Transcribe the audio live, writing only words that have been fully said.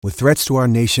With threats to our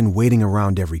nation waiting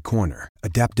around every corner,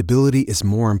 adaptability is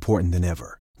more important than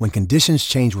ever. When conditions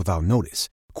change without notice,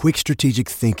 quick strategic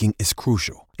thinking is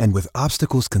crucial. And with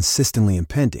obstacles consistently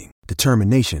impending,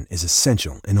 determination is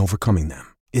essential in overcoming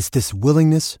them. It's this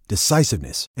willingness,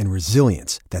 decisiveness, and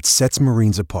resilience that sets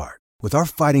Marines apart. With our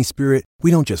fighting spirit, we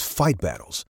don't just fight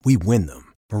battles, we win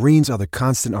them. Marines are the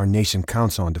constant our nation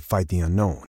counts on to fight the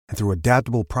unknown. And through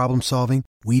adaptable problem solving,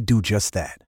 we do just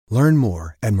that. Learn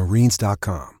more at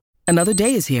marines.com. Another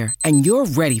day is here, and you're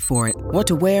ready for it. What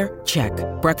to wear? Check.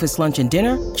 Breakfast, lunch, and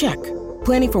dinner? Check.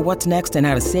 Planning for what's next and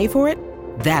how to save for it?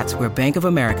 That's where Bank of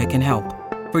America can help.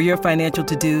 For your financial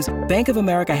to-dos, Bank of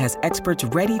America has experts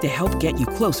ready to help get you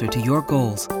closer to your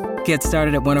goals. Get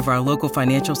started at one of our local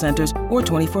financial centers or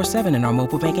 24/7 in our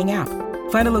mobile banking app.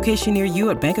 Find a location near you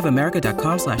at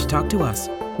bankofamerica.com/talktous.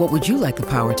 What would you like the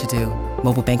power to do?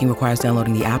 Mobile banking requires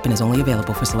downloading the app and is only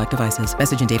available for select devices.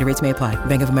 Message and data rates may apply.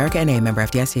 Bank of America N.A., member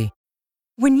FDIC.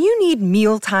 When you need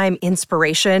mealtime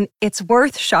inspiration, it's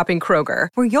worth shopping Kroger,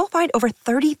 where you'll find over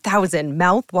 30,000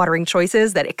 mouth-watering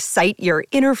choices that excite your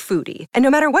inner foodie. And no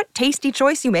matter what tasty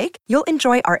choice you make, you'll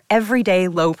enjoy our everyday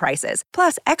low prices,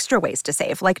 plus extra ways to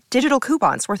save, like digital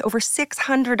coupons worth over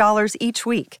 $600 each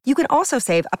week. You can also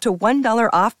save up to $1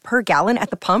 off per gallon at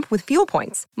the pump with fuel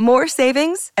points. More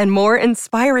savings and more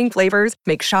inspiring flavors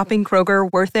make shopping Kroger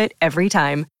worth it every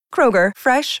time. Kroger,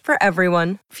 fresh for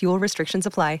everyone. Fuel restrictions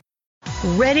apply.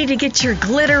 Ready to get your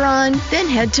glitter on? Then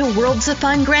head to Worlds of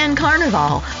Fun Grand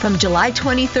Carnival from July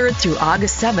 23rd through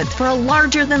August 7th for a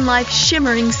larger-than-life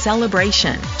shimmering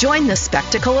celebration. Join the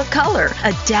spectacle of color,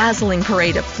 a dazzling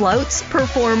parade of floats,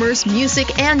 performers,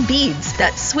 music, and beads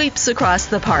that sweeps across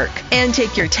the park. And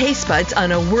take your taste buds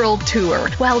on a world tour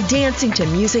while dancing to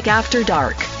music after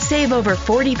dark. Save over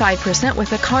 45%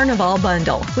 with a Carnival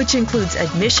bundle, which includes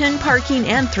admission, parking,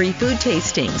 and 3 food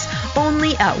tastings.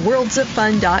 Only at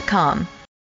worldsoffun.com.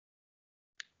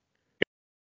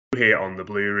 Here on the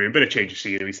Blue Room, bit of change of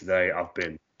scenery today. I've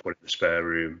been put in the spare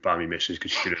room by my missus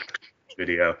because she did a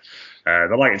video.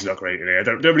 The lighting's not great in here. I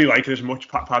don't really like it as much.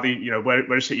 Paddy, you know, where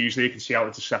I sit usually, you can see out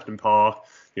into Sefton Park,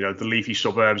 you know, the leafy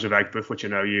suburbs of Egbert, which I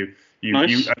know you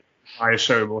admire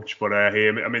so much. But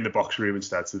here I'm in the box room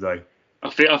instead today. I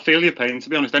feel your pain, to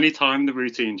be honest. Any time the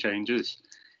routine changes,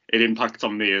 it impacts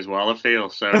on me as well, I feel.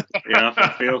 So yeah,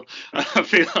 I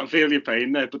feel your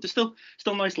pain there. But there's still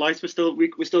nice lights. We're still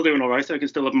doing all right. I can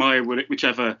still admire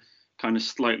whichever kind of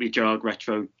slightly jarred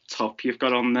retro top you've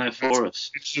got on there for us.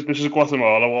 This is a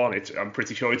Guatemala one. I'm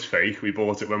pretty sure it's fake. We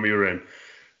bought it when we were in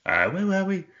where were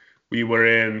we? We were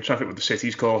in, trying to think what the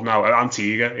city's called now,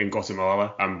 Antigua in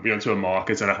Guatemala, and we went to a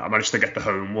market and I managed to get the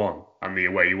home one and the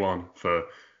away one for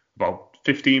about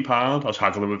 £15. I was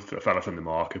haggling with a fella from the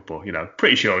market, but you know,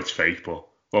 pretty sure it's fake. But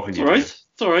what can you do? It's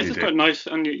all right. It's quite nice,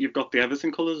 and you've got the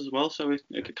Everton colours as well, so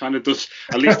it kind of does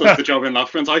the job in that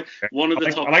front. One of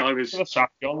the top divers. I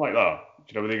sack on like that.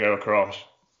 Do you know where they go across?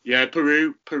 Yeah,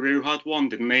 Peru had one,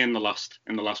 didn't they, in the last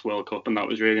World Cup, and that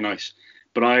was really nice.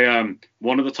 But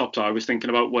one of the tops I was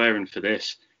thinking about wearing for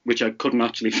this, which I couldn't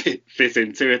actually fit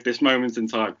into at this moment in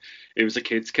time. It was a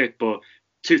kid's kit, but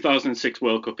 2006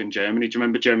 World Cup in Germany. Do you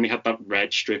remember Germany had that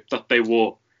red strip that they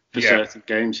wore for certain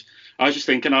games? I was just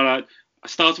thinking, I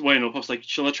started weighing up. I was like,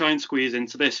 shall I try and squeeze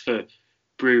into this for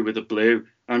Brew with a blue?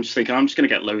 And I'm just thinking, I'm just going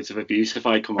to get loads of abuse if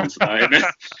I come onto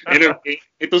that.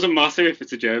 It doesn't matter if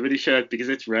it's a Germany shirt because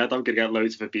it's red. I'm going to get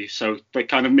loads of abuse. So they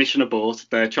kind of mission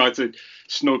aborted there. Tried to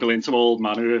snuggle into all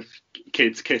manner of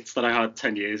kids' kits that I had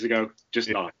 10 years ago. Just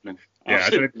not happening. Yeah, I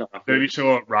don't know if you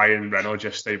saw Ryan Reynolds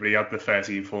yesterday, but he had the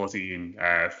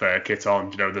 13-14 fair kit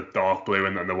on, you know, the dark blue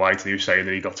and the white, and he was saying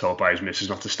that he got told by his missus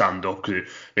not to stand up because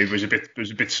it was a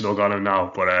bit snug on him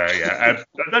now. But I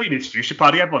don't even introduce you,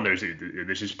 Paddy. Everyone knows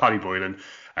this is Paddy Boyland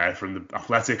from the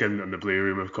Athletic and the Blue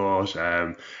Room, of course.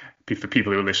 For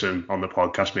people who listen on the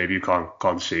podcast, maybe you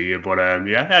can't see you, but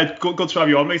good to have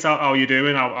you on, mate. How are you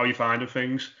doing? How are you finding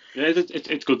things? Yeah,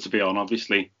 it's good to be on,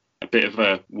 obviously. A bit of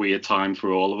a weird time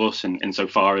for all of us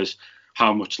insofar as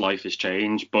how much life has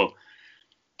changed. But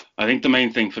I think the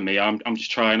main thing for me, I'm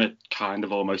just trying to kind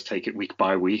of almost take it week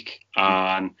by week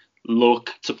and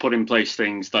look to put in place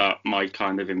things that might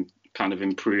kind of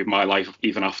improve my life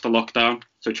even after lockdown.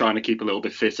 So trying to keep a little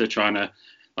bit fitter,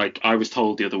 I was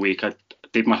told the other week, I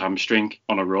did my hamstring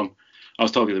on a run. I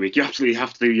was told the other week, you absolutely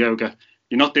have to do yoga.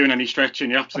 You're not doing any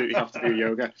stretching. You absolutely have to do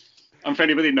yoga. And for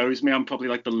anybody who knows me, I'm probably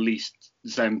like the least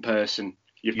Zen person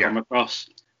you've come across.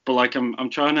 But like I'm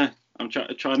trying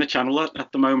to channel that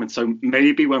at the moment. So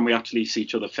maybe when we actually see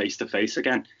each other face to face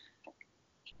again,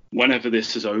 whenever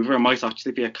this is over, I might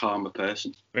actually be a calmer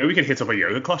person. Maybe we could hit up a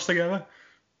yoga class together.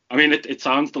 I mean, it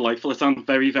sounds delightful. It sounds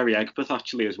very, very Egbert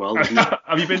actually as well, doesn't it?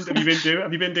 Have you been doing it then?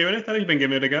 Have you been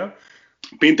giving it a go?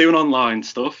 Been doing online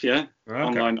stuff, yeah.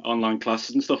 Okay. Online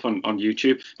classes and stuff on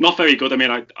YouTube. Not very good. I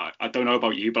mean, I don't know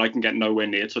about you, but I can get nowhere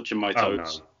near touching my Oh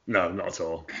toes. no, not at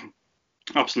all.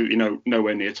 Absolutely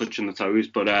nowhere near touching the toes.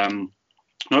 But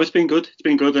no, it's been good. It's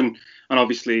been good, and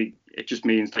obviously it just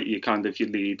means that you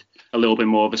lead a little bit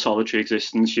more of a solitary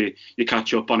existence. You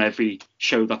catch up on every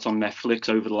show that's on Netflix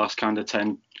over the last kind of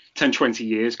 10, 20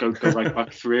 years. Go right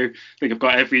back through. I think I've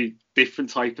got every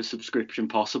different type of subscription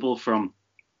possible, from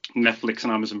Netflix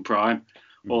and Amazon Prime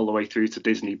all the way through to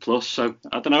Disney Plus. So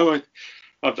I don't know.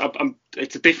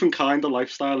 It's a different kind of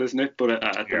lifestyle, isn't it? But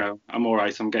I don't know. I'm all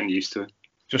right. I'm getting used to it.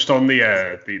 Just on the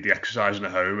exercising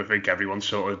at home, I think everyone's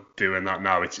sort of doing that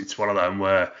now. It's one of them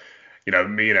where,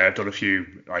 me and I've done a few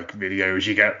like videos.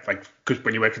 You get because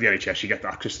when you work for the NHS, you get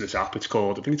access to this app. It's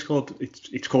called Fit.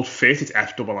 It's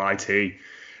FIIT,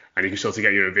 and you can sort of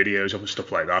get your own videos up and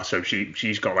stuff like that. So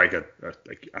she's got like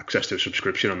access to a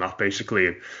subscription on that basically.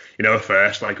 And at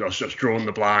first I was just drawing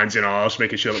the blinds in ours,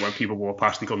 making sure that when people walk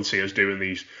past they couldn't see us doing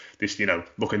this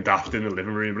looking daft in the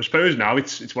living room. But I suppose now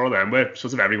it's one of them where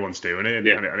sort of everyone's doing it,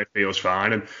 and it feels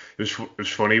fine. And it was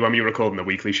funny when we were recording the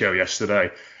weekly show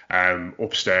yesterday.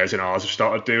 Upstairs in ours have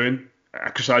started doing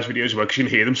exercise videos as well, because you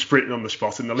can hear them sprinting on the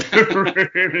spot in the living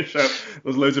room. So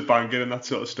there's loads of banging and that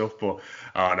sort of stuff. But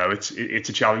no, it's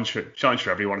a challenge for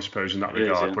everyone, I suppose, in that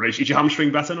regard. But is your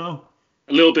hamstring better now?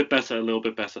 A little bit better.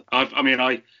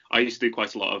 I used to do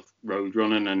quite a lot of road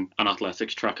running and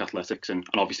athletics, track athletics, and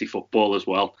obviously football as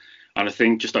well. And I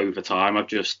think just over time, I've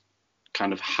just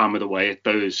kind of hammered away at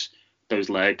those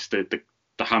legs, the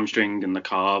hamstring and the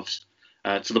calves,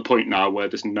 to the point now where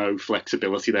there's no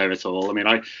flexibility there at all. I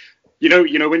mean, you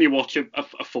know when you watch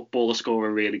a footballer score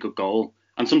a really good goal,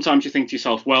 and sometimes you think to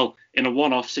yourself, well, in a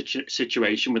one-off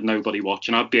situation with nobody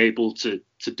watching, I'd be able to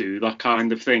do that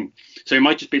kind of thing. So it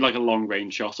might just be like a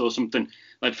long-range shot or something.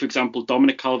 Like, for example,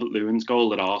 Dominic Calvert-Lewin's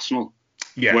goal at Arsenal,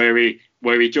 where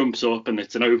he jumps up and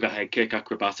it's an overhead kick,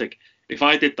 acrobatic. If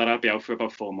I did that, I'd be out for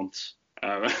about 4 months.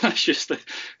 It's just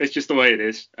the way it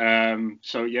is.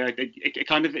 So yeah,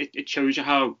 it shows you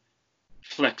how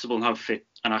flexible and how fit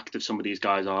and active some of these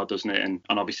guys are, doesn't it? And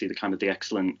obviously the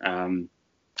excellent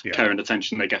care and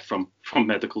attention they get from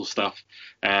medical staff.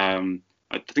 I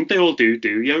think they all do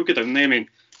yoga, don't they? I mean,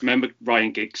 remember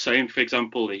Ryan Giggs saying, for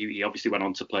example, he obviously went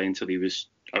on to play until he was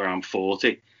around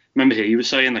 40. Remember he was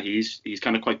saying that he's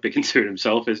kind of quite big into it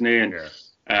himself, isn't he?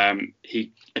 And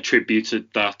he attributed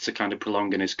that to kind of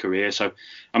prolonging his career. So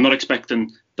I'm not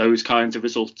expecting those kinds of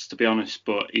results, to be honest.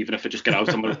 But even if I just get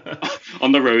out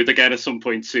on the road again at some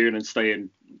point soon and stay in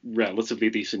relatively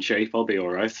decent shape, I'll be all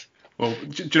right. Well,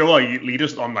 do you know what? You lead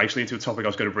us on nicely into a topic I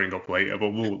was going to bring up later, but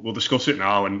we'll discuss it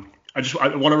now. And I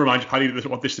want to remind you, Paddy, that I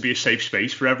want this to be a safe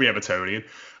space for every Evertonian.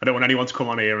 I don't want anyone to come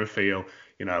on here and feel,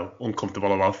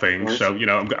 uncomfortable about things. Right. So,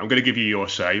 I'm going to give you your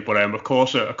say. But of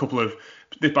course,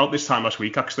 about this time last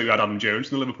week, actually, we had Adam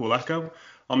Jones in the Liverpool Echo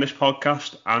on this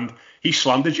podcast, and he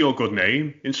slandered your good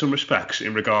name in some respects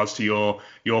in regards to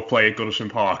your play at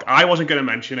Goodison Park. I wasn't going to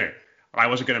mention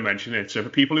it. So for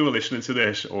people who are listening to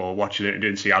this or watching it and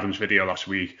didn't see Adam's video last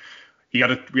week, we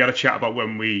had a chat about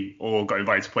when we all got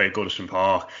invited to play at Goodison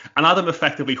Park, and Adam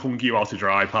effectively hung you out to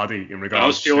dry, Paddy, in regards. I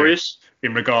was furious.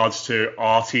 In regards to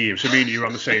our team. So me and you were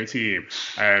on the same team.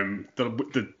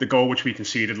 The goal which we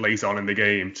conceded late on in the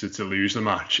game to lose the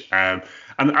match. And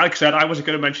like I said, I wasn't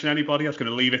going to mention anybody. I was going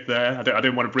to leave it there. I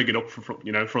didn't want to bring it up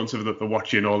in front of the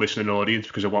watching or listening audience,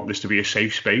 because I want this to be a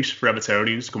safe space for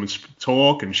Evertonians to come and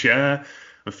talk and share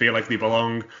and feel like they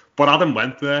belong. But Adam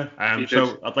went there.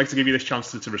 So I'd like to give you this chance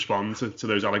to respond to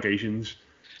those allegations.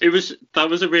 That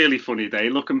was a really funny day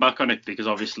looking back on it, because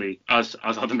obviously, as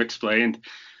Adam explained,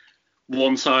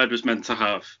 one side was meant to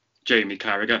have Jamie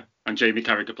Carragher, and Jamie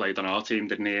Carragher played on our team,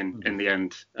 didn't he? And in the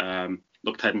end,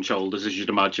 looked head and shoulders, as you'd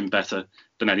imagine, better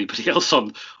than anybody else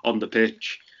on the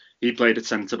pitch. He played at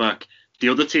centre-back. The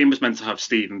other team was meant to have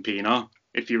Stephen Pienaar,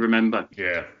 if you remember.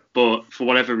 Yeah. But for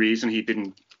whatever reason,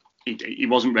 he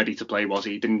wasn't ready to play, was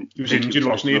he? He was injured,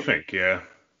 wasn't he, I think? Yeah.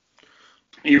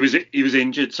 He was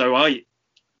injured, so I...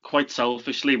 Quite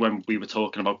selfishly, when we were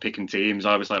talking about picking teams,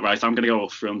 I was like, right, I'm going to go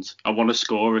up front. I want to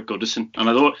score at Goodison. And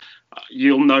I thought,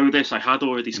 you'll know this, I had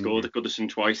already scored at Goodison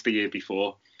twice the year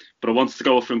before, but I wanted to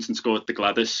go up front and score at the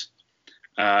Gladys.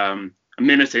 A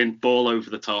minute in, ball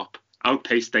over the top,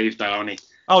 outpaced Dave Downey.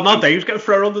 Oh, no, Dave's going to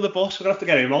throw her under the bus. We're going to have to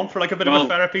get him on for like a bit of a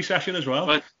therapy session as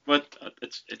well. But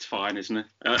it's fine, isn't it?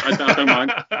 I don't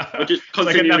mind. But just it's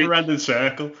like a never-ending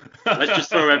circle. Let's just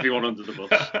throw everyone under the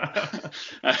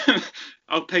bus.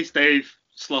 Outpaced Dave,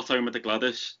 slot home at the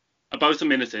Gladys. About a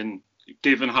minute in,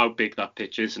 given how big that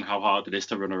pitch is and how hard it is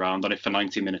to run around on it for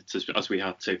 90 minutes as we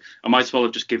had to, I might as well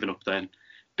have just given up then,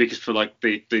 because for like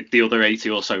the other 80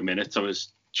 or so minutes I was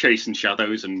chasing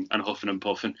shadows and huffing and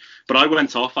puffing. But I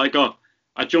went off.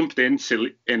 I jumped in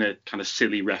in a kind of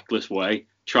silly, reckless way,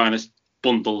 trying to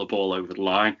bundle the ball over the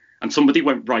line, and somebody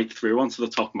went right through onto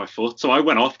the top of my foot. So I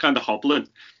went off kind of hobbling.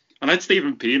 And I had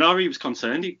Stephen Pienaar. He was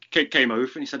concerned. He came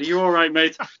over and he said, "Are you all right,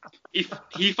 mate?"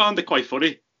 He found it quite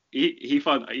funny. He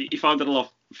found it a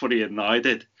lot funnier than I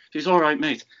did. He's all right,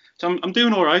 mate. So I'm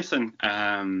doing all right. And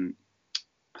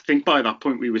I think by that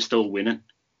point we were still winning.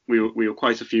 We were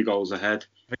quite a few goals ahead.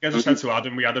 I guess I said to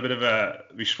Adam, we had a bit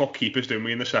of we swapped keepers, didn't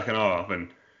we, in the second half? And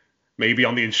maybe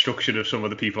on the instruction of some of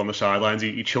the people on the sidelines,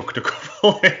 he chucked a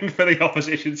couple in for the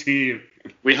opposition team.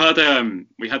 We had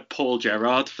Paul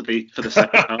Gerrard for the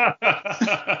second half.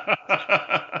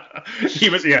 he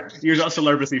was a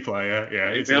celebrity player.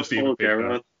 Yeah, we had Paul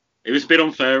Gerrard. It was a bit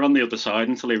unfair on the other side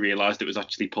until he realised it was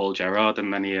actually Paul Gerrard,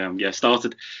 and then he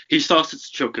started to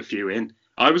chuck a few in.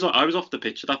 I was off the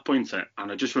pitch at that point,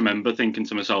 and I just remember thinking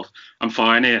to myself, I'm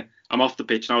fine here. I'm off the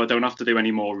pitch now. I don't have to do any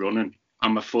more running.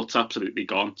 And my foot's absolutely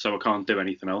gone, so I can't do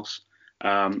anything else.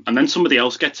 And then somebody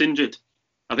else gets injured.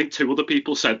 I think 2 other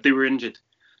people said they were injured.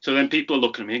 So then people are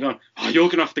looking at me going, "Oh, you're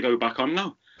going to have to go back on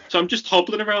now." So I'm just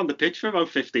hobbling around the pitch for about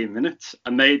 15 minutes,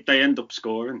 and they end up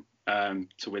scoring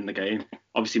to win the game.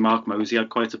 Obviously, Mark Mosey had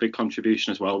quite a big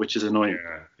contribution as well, which is annoying.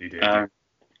 Yeah, he did.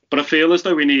 But I feel as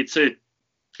though we need to...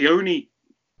 The only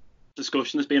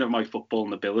discussion there's been of my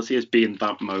footballing ability has been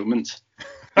that moment.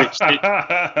 which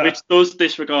does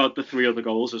disregard the 3 other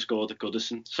goals I scored at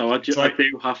Goodison. So I do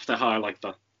have to highlight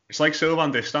that. It's like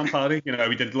Sylvain Distin, Paddy. You know,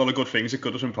 he did a lot of good things at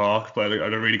Goodison Park, played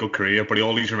a really good career, but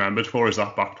all he's remembered for is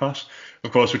that back pass,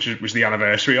 of course, which was the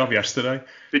anniversary of yesterday.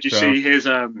 Did you see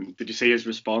his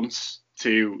response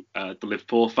to the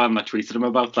Liverpool fan that tweeted him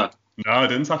about that? No, I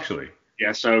didn't actually.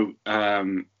 Yeah, so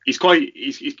he's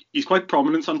quite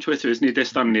prominent on Twitter, isn't he,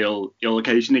 Distin? He'll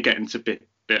occasionally get into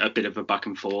a bit of a back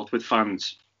and forth with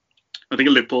fans. I think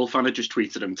a Liverpool fan had just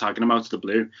tweeted him, tagging him out of the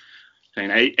blue,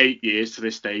 saying 8 years to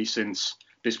this day since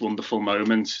this wonderful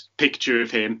moment. Picture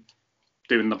of him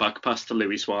doing the back pass to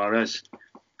Luis Suarez.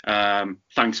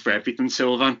 Thanks for everything,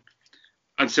 Sylvain.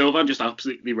 And Sylvain just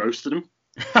absolutely roasted him.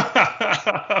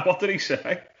 What did he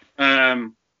say?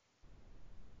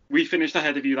 We finished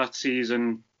ahead of you that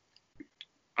season.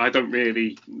 I don't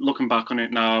really, looking back on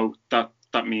it now, that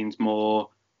means more.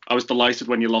 I was delighted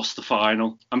when you lost the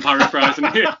final. I'm paraphrasing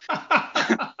here.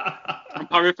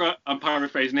 I'm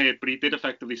paraphrasing here, but he did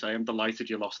effectively say, "I'm delighted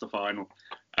you lost the final."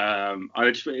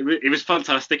 It was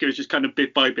fantastic. It was just kind of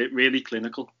bit by bit, really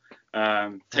clinical,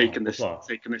 taking this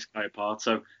guy apart.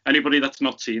 So anybody that's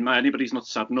not seen that, anybody's not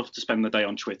sad enough to spend the day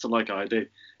on Twitter like I do,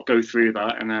 go through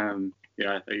that, and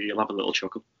you'll have a little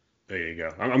chuckle. There you go.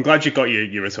 I'm glad you got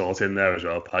your retort in there as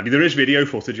well, Paddy. There is video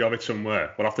footage of it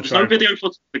somewhere. We'll have to try. There's no video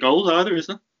footage of the goals either, is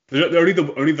there? There's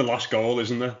only the last goal,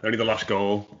 isn't there? Only the last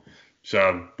goal.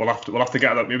 So we'll have to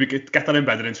get that. Maybe get that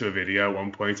embedded into a video at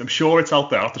one point. I'm sure it's out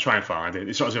there. I'll have to try and find it.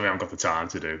 It's not as if I haven't got the time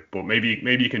to do, but maybe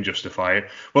you can justify it.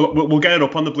 We'll get it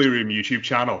up on the Blue Room YouTube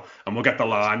channel, and we'll get the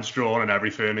lines drawn and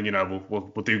everything, and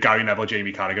we'll do Gary Neville,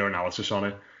 Jamie Carragher analysis on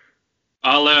it.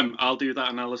 I'll do that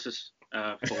analysis.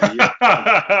 For you.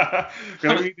 I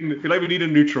feel like we need a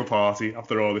neutral party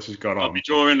after all this has gone on. I'll be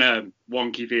drawing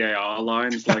wonky VAR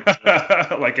lines like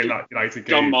like in that United game.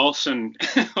 John Moss and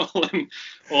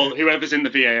all whoever's in the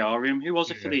VAR room. Who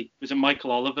was it for was it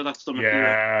Michael Oliver that's done it?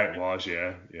 Yeah, it was,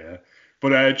 yeah.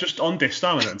 But just on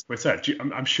Distin and Twitter,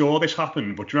 I'm sure this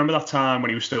happened, but do you remember that time when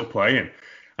he was still playing?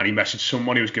 And he messaged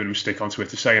someone who was giving him a stick on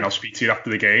Twitter saying, "I'll speak to you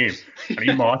after the game." And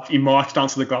he marched down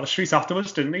to the Gladys Street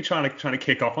afterwards, didn't he? Trying to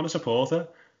kick off on a supporter.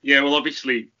 Yeah, well,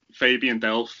 obviously Fabian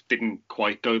Delph didn't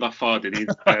quite go that far, did he?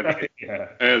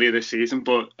 Earlier this season,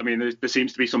 but I mean, there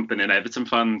seems to be something in Everton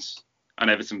fans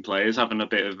and Everton players having a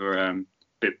bit of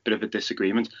a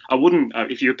disagreement. I wouldn't,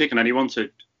 if you were picking anyone to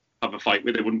have a fight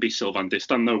with, it wouldn't be Sylvain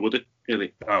Distin, though, would it?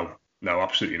 Really? No,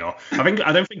 absolutely not.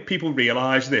 I don't think people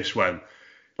realise this when.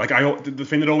 Like the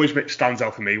thing that always stands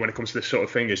out for me when it comes to this sort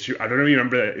of thing is, I don't really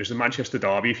remember, it was the Manchester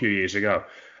derby a few years ago.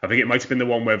 I think it might have been the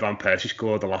one where Van Persie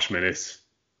scored the last minute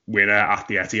winner at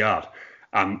the Etihad,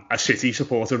 and a City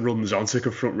supporter runs on to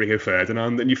confront Rio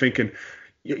Ferdinand, and you're thinking,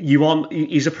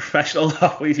 he's a professional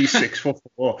athlete, he's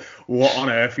 6'4". What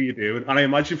on earth are you doing? And I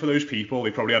imagine for those people,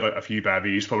 they probably had a few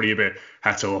bevies, probably a bit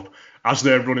het up. As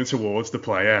they're running towards the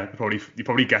player, you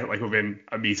probably get like within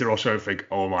a metre or so and think,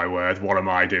 "Oh my word, what am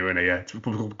I doing here?"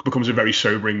 It becomes a very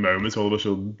sobering moment all of a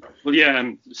sudden. Well, yeah,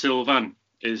 and Sylvain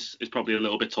is probably a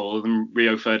little bit taller than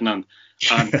Rio Ferdinand,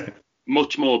 and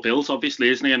much more built, obviously,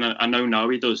 isn't he? And I know now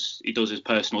he does his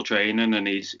personal training, and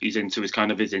he's into his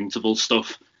kind of his interval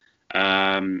stuff,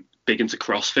 big into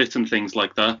CrossFit and things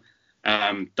like that,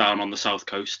 down on the south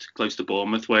coast, close to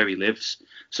Bournemouth, where he lives.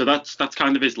 So that's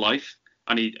kind of his life.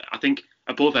 And I think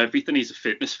above everything, he's a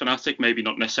fitness fanatic, maybe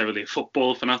not necessarily a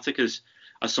football fanatic as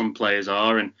some players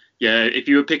are. And yeah, if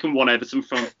you were picking one Everton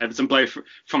player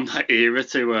from that era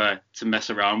to mess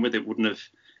around with, it wouldn't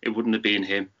have been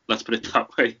him. Let's put it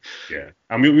that way. Yeah,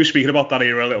 and we were speaking about that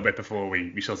era a little bit before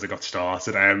we sort of got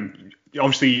started.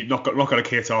 Obviously, you've not got a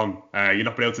kit on. You're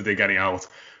not been able to dig any out.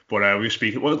 But we were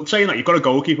speaking. Well, saying that, you've got a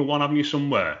goalkeeper one, haven't you,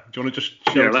 somewhere? Do you want to just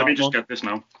show let me just get this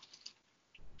now.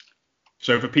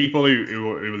 So for people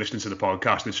who are listening to the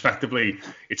podcast,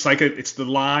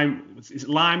 it's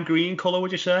lime green colour,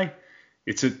 would you say?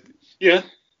 It's a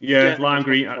lime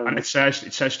green, and it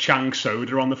says Chang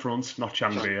Soda on the front, not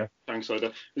Chang beer. Chang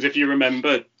Soda, as if you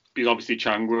remember, because obviously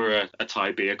Chang were a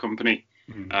Thai beer company.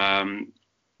 Mm-hmm.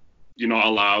 You're not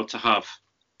allowed to have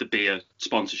the beer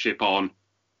sponsorship on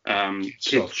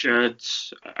kid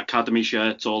shirts, academy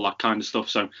shirts, all that kind of stuff.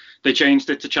 So they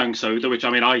changed it to Chang Soda, which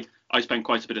I spent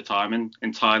quite a bit of time in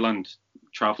Thailand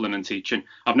traveling and teaching.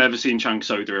 I've never seen Chang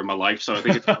Soda in my life, so I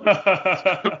think it's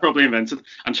probably invented.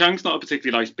 And Chang's not a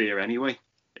particularly nice beer anyway,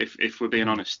 if we're being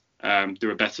honest. There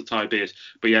are better Thai beers.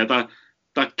 But yeah,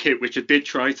 that kit, which I did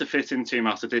try to fit into,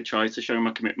 Matt, I did try to show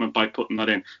my commitment by putting that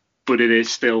in, but it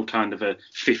is still kind of a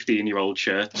 15-year-old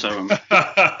shirt. So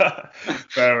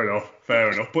fair enough.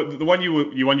 But the one you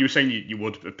were saying you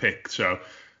would have picked, so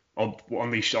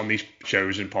on these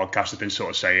shows and podcasts, have been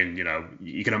sort of saying,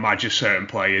 you can imagine certain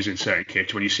players in certain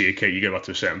kits. When you see a kit, you go back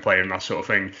to a certain player and that sort of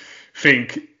thing.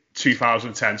 Think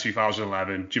 2010,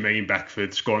 2011, Jermaine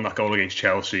Beckford scoring that goal against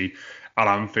Chelsea at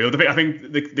Anfield. I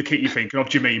think the kit you're thinking of,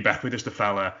 Jermaine Beckford, is the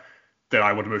fella that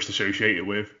I would most associate it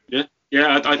with.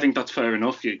 Yeah, I think that's fair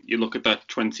enough. You look at that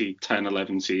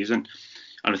 2010-11 season,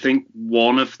 and I think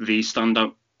one of the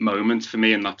standout moments for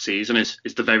me in that season is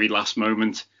the very last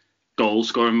goal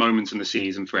scoring moment in the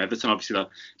season for Everton. Obviously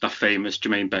that famous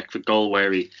Jermaine Beckford goal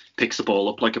where he picks the ball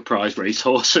up like a prize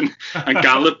racehorse and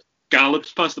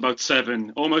gallops past about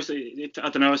seven, almost, I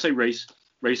don't know, I say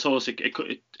racehorse,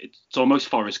 it's almost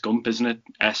Forrest Gump, isn't it,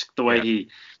 esque, the way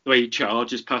he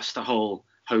charges past the whole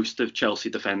host of Chelsea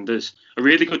defenders. A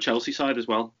really good Chelsea side as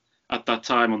well at that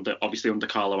time, under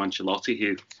Carlo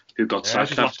Ancelotti, who got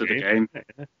sacked after the game.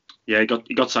 Yeah, he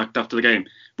got sacked after the game.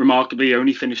 Remarkably, he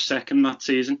only finished second that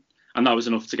season, and that was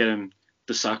enough to get him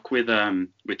the sack with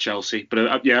Chelsea.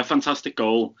 But a fantastic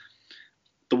goal.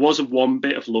 There was one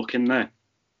bit of luck in there.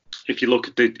 If you look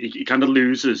at he kind of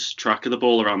loses track of the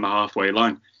ball around the halfway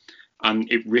line,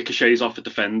 and it ricochets off a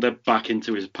defender back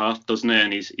into his path, doesn't it?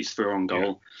 And he's through on goal.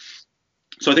 Yeah.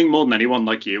 So I think more than anyone,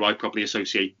 like you, I probably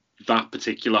associate that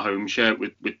particular home shirt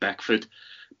with Beckford.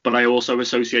 But I also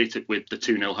associate it with the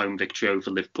 2-0 home victory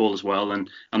over Liverpool as well, and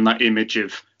that image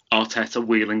of Arteta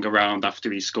wheeling around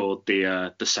after he scored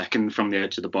the second from the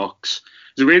edge of the box.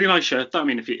 It's a really nice shirt. I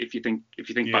mean, if you think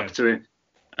back to it,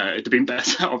 it'd have been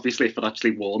better, obviously, if I'd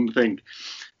actually worn the thing.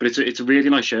 But it's a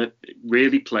really nice shirt,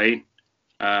 really plain.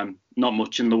 Not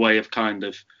much in the way of kind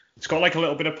of. It's got like a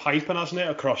little bit of piping, hasn't it,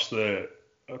 across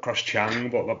Chang,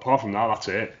 but apart from that, that's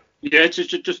it. Yeah, it's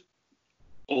just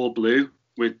all blue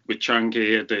with Chang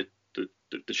here, the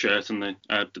shirt and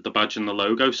the badge and the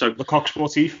logo. So Le Coq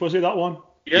Sportif, was it that one?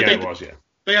 Yeah, it was. Yeah,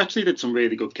 they actually did some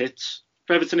really good kits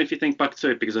for Everton, if you think back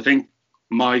to it, because I think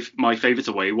my favourite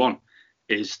away one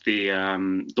is the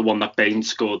one that Bain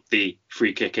scored the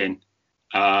free kick in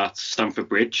at Stamford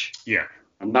Bridge. Yeah,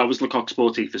 and that was Le Coq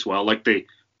Sportif as well, like the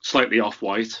slightly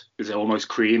off-white, is almost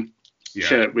cream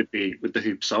shirt with the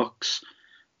hoop socks.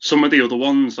 Some of the other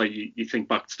ones, like you think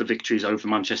back to the victories over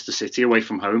Manchester City away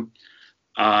from home,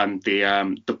 and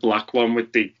the black one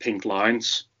with the pink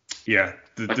lines. Yeah,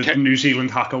 the New Zealand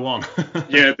hacker one.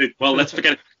 Yeah, let's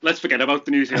forget about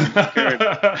the New Zealand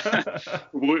hacker.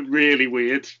 Really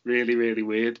weird, really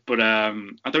weird. But I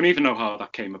don't even know how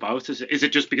that came about. Is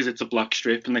it just because it's a black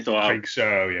strip and they thought? I think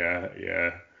so.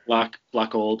 Yeah.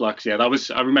 Black All Blacks. Yeah,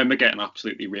 I remember getting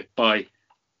absolutely ripped by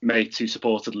mates who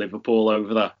supported Liverpool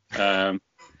over that.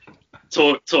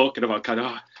 Talking about kind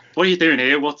of, what are you doing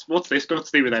here? What's this got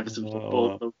to do with Everton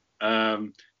football?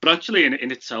 But actually,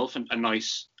 in itself, a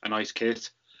nice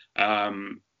kit.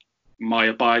 My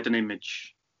abiding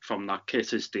image from that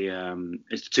kit is the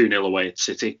 2-0 away at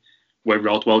City, where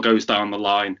Rodwell goes down the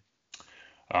line.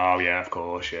 Oh yeah, of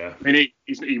course, yeah. I mean,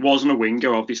 he wasn't a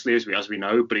winger, obviously, as we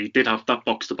know, but he did have that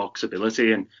box-to-box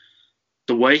ability, and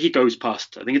the way he goes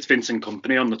past, I think it's Vincent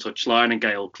Kompany on the touchline and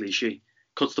Gael Clichy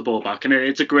cuts the ball back, and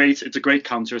it's a great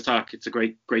counter-attack. It's a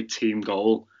great team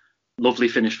goal. Lovely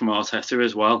finish from Arteta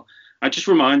as well. I just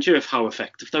remind you of how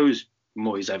effective those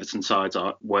Moyes Everton sides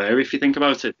were, if you think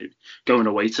about it, going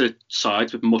away to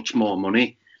sides with much more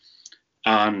money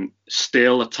and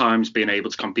still at times being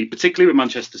able to compete, particularly with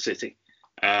Manchester City,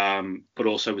 but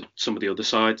also with some of the other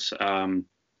sides.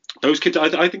 Those kids,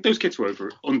 I think those kids were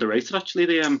underrated, actually.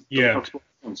 The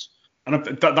ones. And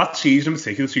that season in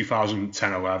particular,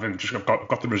 2010-11, just I've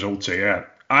got the results here.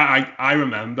 I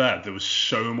remember there was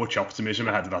so much optimism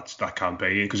ahead of that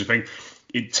campaign, because I think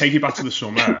take you back to the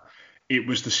summer. It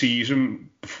was the season.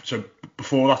 So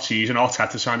before that season,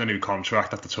 Arteta signed a new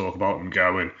contract. After talk about him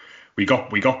going, we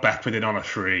got Beckford in on a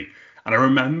free. And I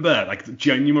remember,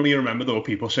 genuinely remember there were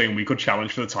people saying we could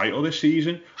challenge for the title this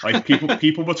season. Like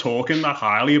people were talking that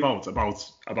highly about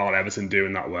Everton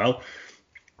doing that well.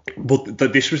 But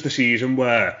this was the season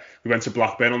where we went to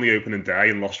Blackburn on the opening day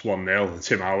and lost 1-0.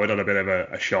 Tim Howard had a bit of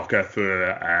a shocker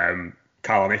for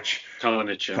Kalanic's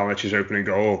opening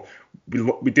goal.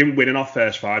 We didn't win in our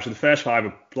first five. So the first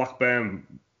five, Blackburn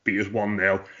beat us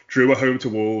 1-0. Drew at home to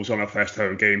Wolves on our first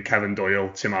home game. Kevin Doyle,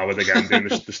 Tim Howard again doing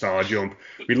the star jump.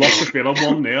 We lost to Villa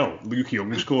 1-0. Luke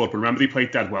Young scored, but remember they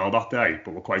played dead well that day,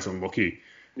 but were quite unlucky.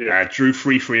 Yeah. Drew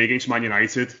 3-3 against Man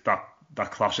United,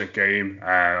 that classic game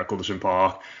at Goodison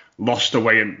Park. Lost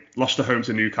at home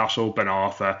to Newcastle, Ben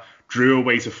Arthur. Drew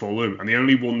away to Fulham, and they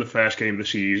only won the first game of the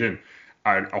season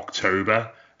in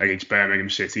October against Birmingham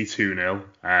City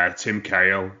 2-0. Tim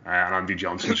Cahill and Andy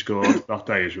Johnson scored that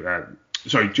day.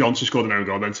 Johnson scored an own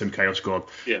goal, then Tim Cahill scored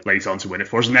late on to win it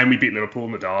for us, and then we beat Liverpool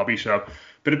in the derby. So,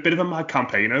 but a bit of a mad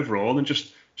campaign overall, and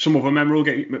just some other memorable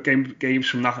games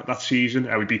from that season.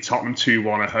 We beat Tottenham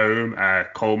 2-1 at home.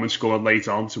 Coleman scored late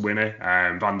on to win it.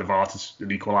 Van der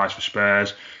Vaart equalised for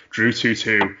Spurs. Drew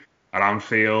 2-2 at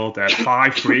Anfield.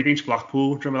 5-3 against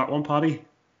Blackpool. Do you remember that one, Paddy?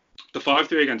 The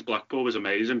 5-3 against Blackpool was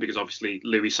amazing because obviously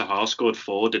Louis Saha scored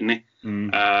 4, didn't he?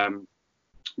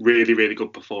 Really, really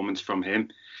good performance from him.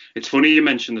 It's funny you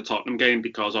mentioned the Tottenham game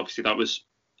because obviously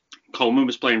Coleman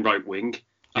was playing right wing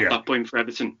at that point for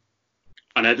Everton.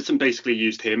 And Everton basically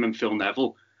used him and Phil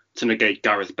Neville to negate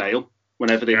Gareth Bale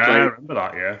whenever they played. I remember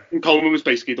that, yeah. And Coleman was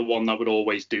basically the one that would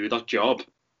always do that job.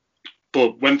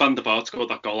 But when Van der Vaart scored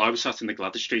that goal, I was sat in the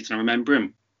Gladys Street and I remember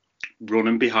him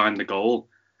running behind the goal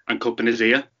and cupping his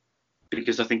ear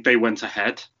because I think they went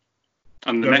ahead.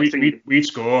 And the next thing... We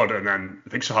scored, and then I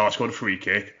think Sahar scored a free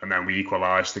kick, and then we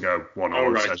equalised to go 1-0.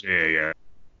 Oh, right.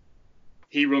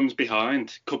 He runs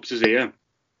behind, cups his ear.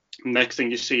 Next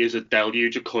thing you see is a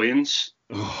deluge of coins.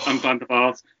 And Van der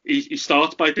Vaart, he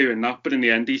starts by doing that, but in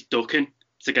the end he's ducking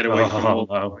to get away from all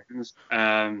the coins.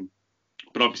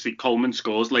 But obviously Coleman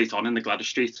scores late on in the Gladys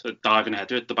Street, a diving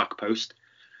header at the back post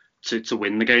to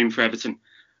win the game for Everton.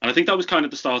 And I think that was kind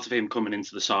of the start of him coming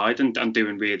into the side and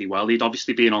doing really well. He'd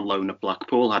obviously been on loan at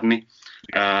Blackpool, hadn't he?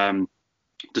 The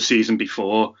season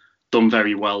before, done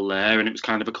very well there, and it was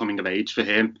kind of a coming of age for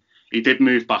him. He did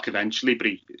move back eventually, but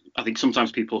I think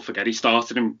sometimes people forget he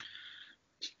started on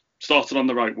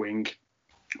the right wing,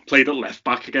 played at left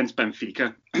back against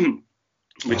Benfica,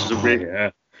 which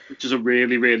is a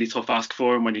really, really tough ask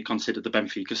for him when you consider the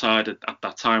Benfica side at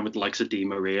that time with the likes of Di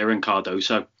Maria and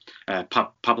Cardoso,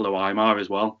 Pablo Aimar as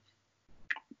well.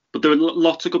 But there were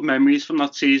lots of good memories from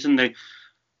that season.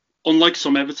 Unlike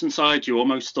some Everton sides, you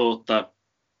almost thought that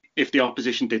if the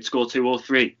opposition did score 2 or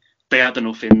 3, they had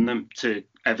enough in them to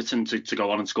Everton to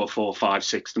go on and score 4, 5,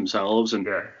 6 themselves. And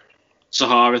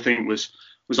Sahar, I think, was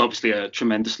obviously a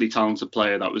tremendously talented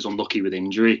player that was unlucky with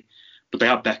injury. But they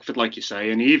had Beckford, like you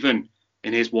say, and even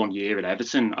in his 1 year at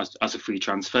Everton as a free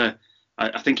transfer,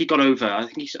 I think he got over. I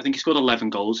think he scored 11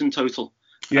 goals in total.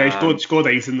 Yeah, he scored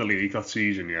 8 in the league that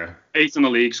season. Yeah, 8 in the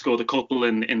league, scored a couple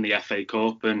in the FA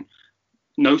Cup, and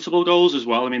notable goals as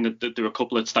well. I mean, there were a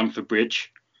couple at Stamford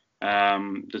Bridge.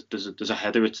 There's a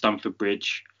header at Stamford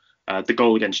Bridge. The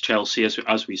goal against Chelsea,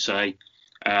 as we say,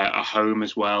 at home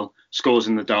as well. Scores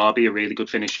in the derby, a really good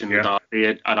finish in the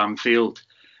derby at Anfield.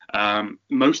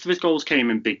 Most of his goals came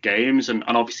in big games, and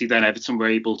obviously then Everton were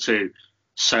able to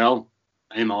sell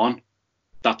him on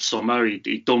that summer.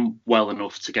 He'd done well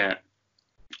enough to get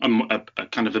a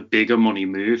kind of a bigger money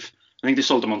move. I think they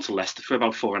sold him on to Leicester for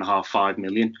about 4.5-5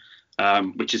 million,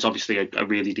 which is obviously a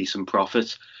really decent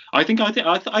profit. I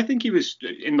think he was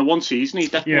in the one season. He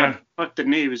definitely had,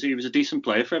 didn't he? He was a decent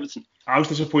player for Everton. I was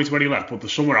disappointed when he left, but the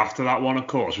summer after that one, of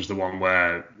course, was the one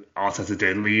where Arteta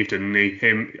did leave, didn't he?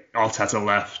 Arteta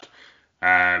left,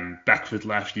 Beckford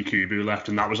left, Yakubu left,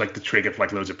 and that was like the trigger for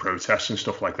like loads of protests and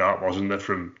stuff like that, wasn't there?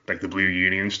 From like the Blue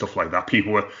Union and stuff like that.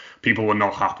 People were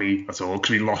not happy at all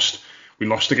because we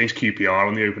lost against QPR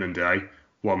on the opening day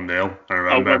 1-0. I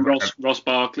Oh, remember. when Ross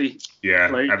Barkley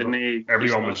played, didn't he?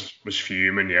 Everyone was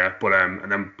fuming, yeah. But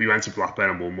and then we went to Blackburn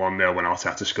and won 1-0 when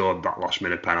Arteta scored that last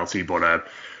minute penalty. But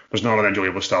was not an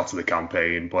enjoyable start to the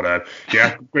campaign. But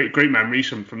yeah, great memories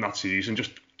from that season.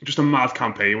 Just a mad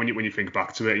campaign when you think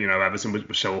back to it. You know, Everton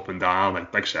was so up and down.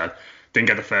 Like I said, didn't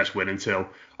get the first win until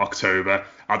October.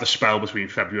 Had a spell between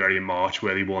February and March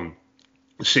where they won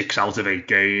 6 out of 8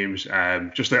 games.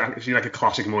 Just like a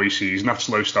classic Moyes season. That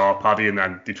slow start, Paddy, and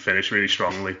then did finish really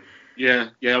strongly. Yeah.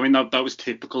 I mean that was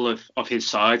typical of his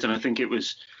side, and I think it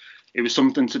was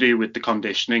something to do with the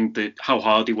conditioning, how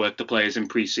hard he worked the players in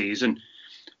pre-season.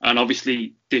 And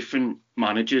obviously, different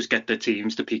managers get their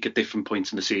teams to peak at different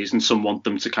points in the season. Some want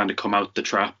them to kind of come out the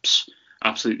traps,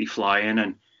 absolutely flying,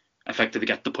 and effectively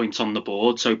get the points on the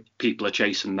board, so people are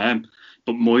chasing them.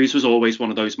 But Moyes was always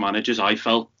one of those managers, I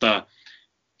felt, that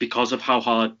because of how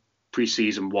hard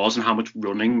pre-season was and how much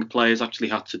running players actually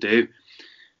had to do,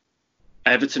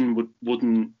 Everton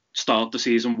wouldn't start the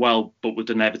season well, but would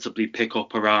inevitably pick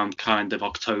up around kind of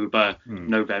October,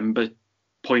 November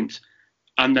point.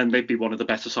 And then they'd be one of the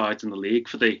better sides in the league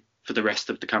for the rest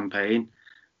of the campaign.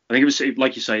 I think it was,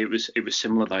 like you say, it was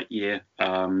similar that year.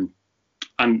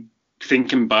 And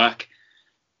thinking back,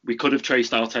 we could have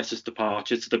traced Arteta's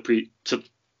departure to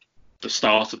the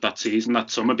start of that season, that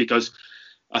summer, because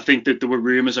I think that there were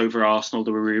rumours over Arsenal,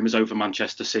 there were rumours over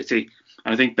Manchester City,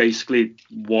 and I think basically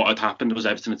what had happened was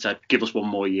Everton had said, "Give us one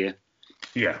more year,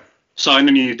 sign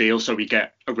a new deal so we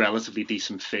get a relatively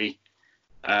decent fee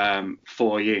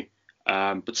for you."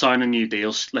 But sign a new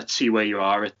deal. Let's see where you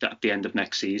are at the end of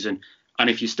next season. And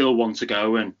if you still want to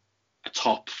go and a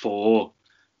top 4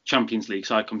 Champions League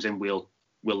side comes in, we'll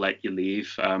let you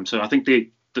leave. So I think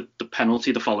the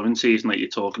penalty the following season that you're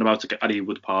talking about at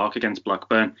Ewood Park against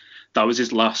Blackburn, that was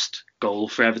his last goal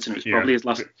for Everton. It was probably his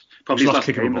last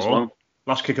kick game as well.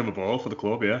 Last kick of the ball for the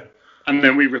club, yeah. And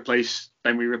then we replace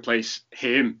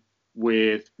him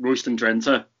with Royston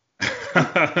Drenthe.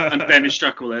 And Dennis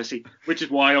Stracqualesi, which is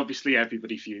why obviously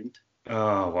everybody fumed.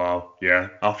 Oh wow, yeah,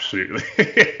 absolutely.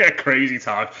 Crazy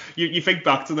time. You think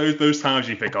back to those times,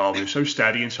 you think, oh, we were so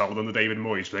steady and solid under David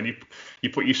Moyes, but then you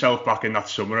put yourself back in that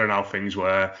summer and how things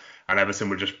were, and Everton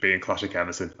were just being classic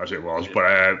Everton as it was. Yeah.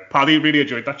 But Paddy, really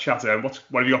enjoyed that chat. What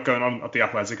have you got going on at the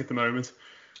Athletic at the moment?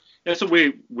 Yeah, so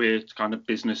we're kind of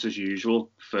business as usual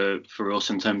for us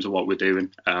in terms of what we're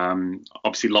doing.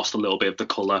 Obviously lost a little bit of the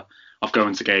colour of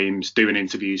going to games, doing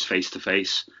interviews face to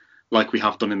face, like we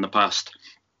have done in the past.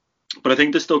 But I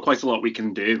think there's still quite a lot we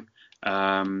can do.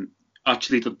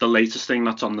 Actually, the latest thing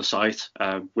that's on the site,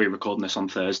 we're recording this on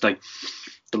Thursday.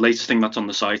 The latest thing that's on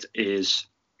the site is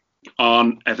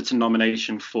our Everton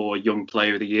nomination for Young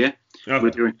Player of the Year.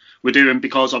 Okay. We're doing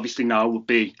because obviously now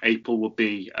April will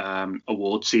be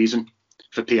award season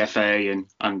for PFA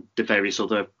and the various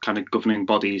other kind of governing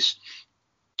bodies.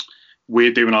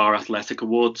 We're doing our Athletic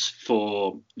Awards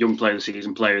for Young Player of the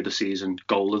Season, Player of the Season,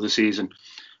 Goal of the Season.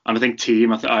 And I think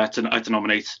team, I had to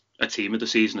nominate a team of the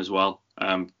season as well,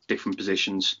 different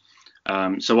positions.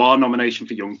 So our nomination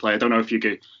for Young Player, I don't know if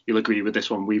you'll agree with this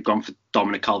one, we've gone for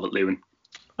Dominic Calvert-Lewin.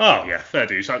 Oh, yeah, fair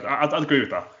dues. I'd agree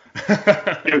with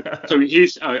that. So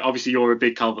he's, obviously you're a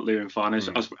big Calvert-Lewin fan,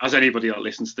 as anybody that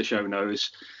listens to the show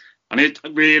knows. And it's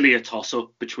really a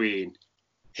toss-up between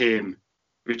him,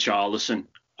 Richarlison,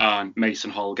 and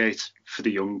Mason Holgate for the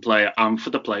Young Player and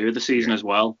for the Player of the Season as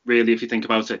well, really, if you think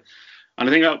about it. And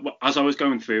I think as I was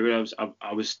going through it,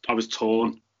 I was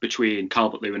torn between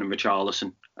Calvert-Lewin and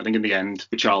Richarlison. I think in the end,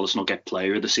 Richarlison will get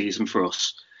Player of the Season for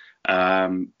us.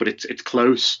 But it's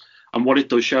close. And what it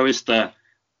does show is that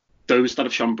those that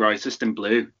have shone brightest in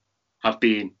blue have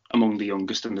been among the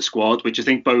youngest in the squad, which I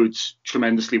think bodes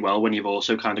tremendously well when you've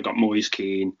also kind of got Moise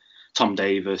Keane, Tom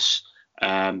Davis,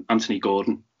 Anthony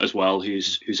Gordon as well,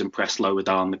 who's impressed lower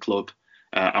down the club,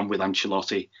 and with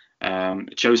Ancelotti.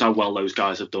 It shows how well those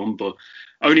guys have done, but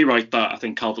only right that I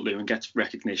think Calvert-Lewin gets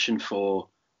recognition for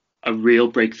a real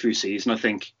breakthrough season, I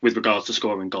think, with regards to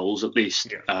scoring goals at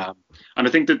least. Yeah. And I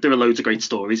think that there are loads of great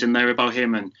stories in there about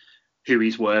him and who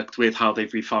he's worked with, how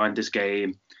they've refined his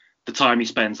game, the time he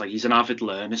spends. Like, he's an avid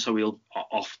learner, so he'll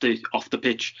off the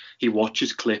pitch, he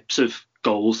watches clips of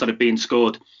goals that have been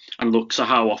scored and looks at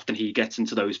how often he gets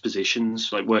into those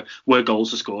positions, like where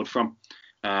goals are scored from.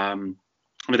 And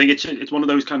I think it's one of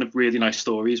those kind of really nice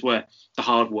stories where the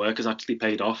hard work has actually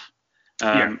paid off.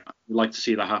 We'd like to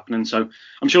see that happening. So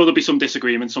I'm sure there'll be some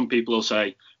disagreement. Some people will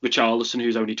say Richarlison,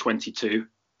 who's only 22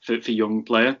 for Young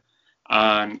Player,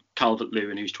 and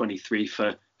Calvert-Lewin, who's 23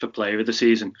 for Player of the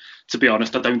Season. To be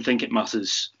honest, I don't think it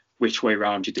matters which way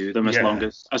round you do them, as long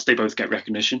as they both get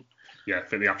recognition. Yeah, I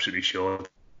think they absolutely should.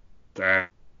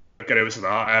 get over to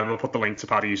that. We'll put the link to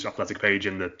Paddy's athletic page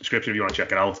in the description if you want to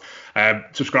check it out.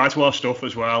 Subscribe to our stuff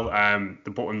as well.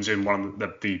 The button's in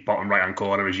the bottom right hand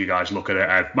corner as you guys look at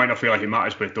it. Might not feel like it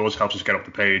matters, but it does help us get up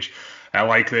the page.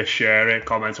 Like this, share it,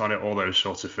 comment on it, all those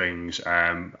sorts of things.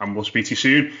 And we'll speak to you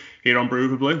soon here on Brew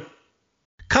with Blue.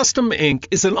 Custom Ink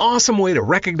is an awesome way to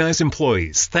recognize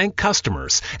employees, thank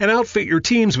customers, and outfit your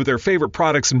teams with their favorite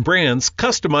products and brands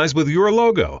customized with your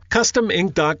logo.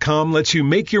 CustomInk.com lets you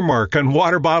make your mark on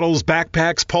water bottles,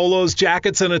 backpacks, polos,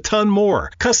 jackets, and a ton more.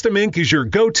 Custom Ink is your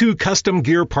go-to custom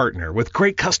gear partner with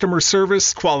great customer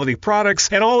service, quality products,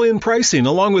 and all-in pricing,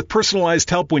 along with personalized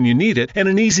help when you need it and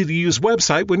an easy-to-use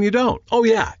website when you don't. Oh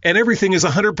yeah, and everything is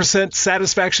 100%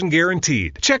 satisfaction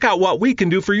guaranteed. Check out what we can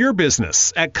do for your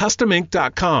business at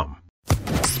CustomInk.com.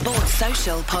 Sports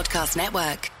Social Podcast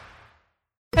Network.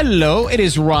 Hello, it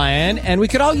is Ryan, and we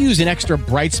could all use an extra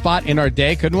bright spot in our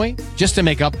day, couldn't we? Just to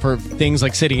make up for things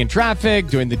like sitting in traffic,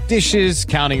 doing the dishes,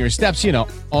 counting your steps,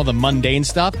 all the mundane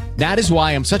stuff. That is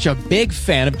why I'm such a big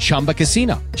fan of Chumba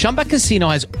Casino. Chumba Casino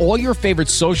has all your favorite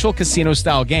social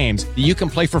casino-style games that you can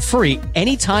play for free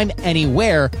anytime,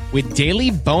 anywhere with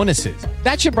daily bonuses.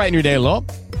 That should brighten your day a little.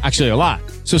 Actually, a lot.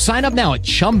 So sign up now at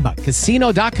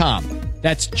ChumbaCasino.com.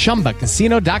 That's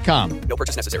ChumbaCasino.com. No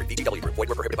purchase necessary. VGW Group. Void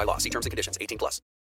where prohibited by law. See terms and conditions. 18+.